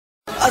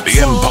The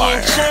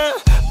Empire.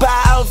 By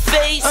her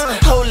face,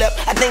 hold up,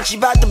 I think she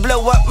about to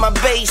blow up my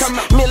base.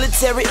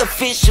 Military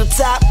official,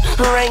 top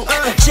rank.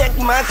 Check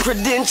my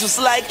credentials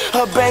like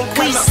her bank.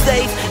 We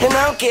safe, and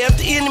I don't care if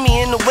the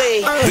enemy in the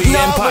way. The No,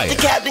 Empire. what the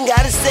captain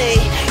gotta say.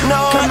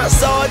 No, the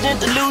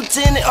sergeant, the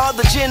lieutenant, or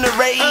the general.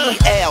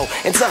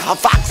 Until her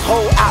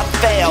foxhole I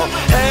fell.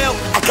 Hell,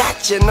 I got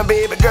you, now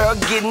baby girl,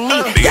 getting me.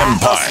 The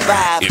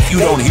Empire. If you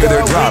don't hear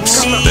their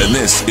drops, then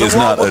this is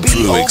not a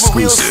true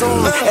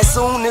exclusive. As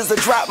soon as I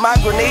drop my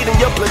grenade in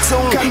your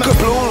platoon,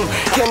 kabloom.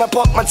 Can I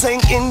park my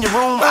tank in your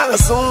room? I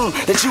assume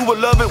that you will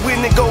love it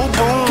when it go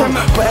boom.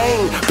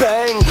 Bang,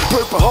 bang,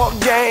 Purple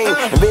Heart gang.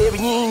 And baby,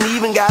 you ain't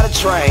even got a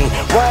train.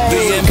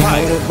 The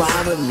Empire. Why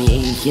with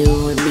me,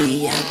 you and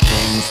me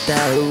against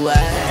the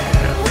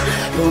world.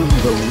 Boom,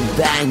 boom,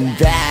 bang,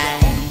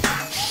 bang.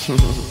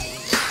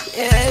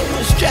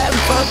 Yeah, strap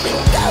up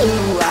and go.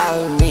 Why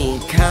with me,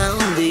 come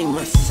be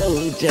my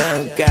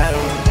soldier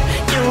girl.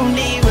 You don't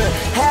even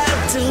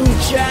have to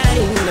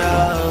train,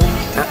 no.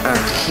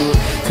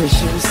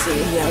 Cause you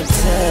see your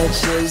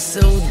touch is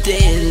so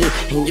deadly,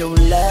 and your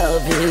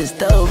love is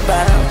the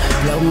bomb.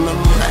 Blow my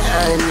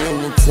mind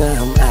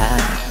anytime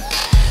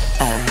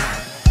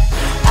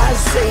I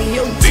say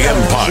your touch The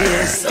Empire.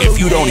 is so If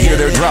you don't hear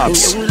their deadly,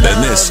 drops, and your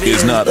then this love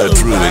is not a the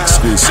true bomb.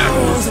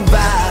 exclusive.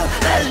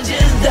 Let's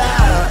just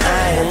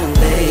die and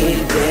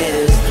leave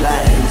this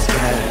place,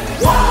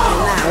 girl.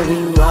 And I'll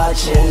be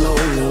marching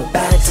on the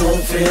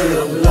battlefield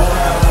of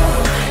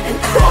love. And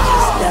I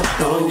just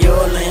stepped on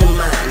your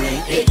landmine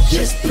and it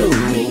just blew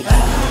me up.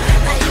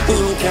 Now you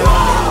can come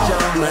and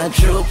join my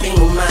troop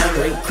and my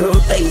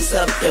recruit. Lace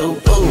up your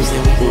booze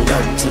and we can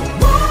go to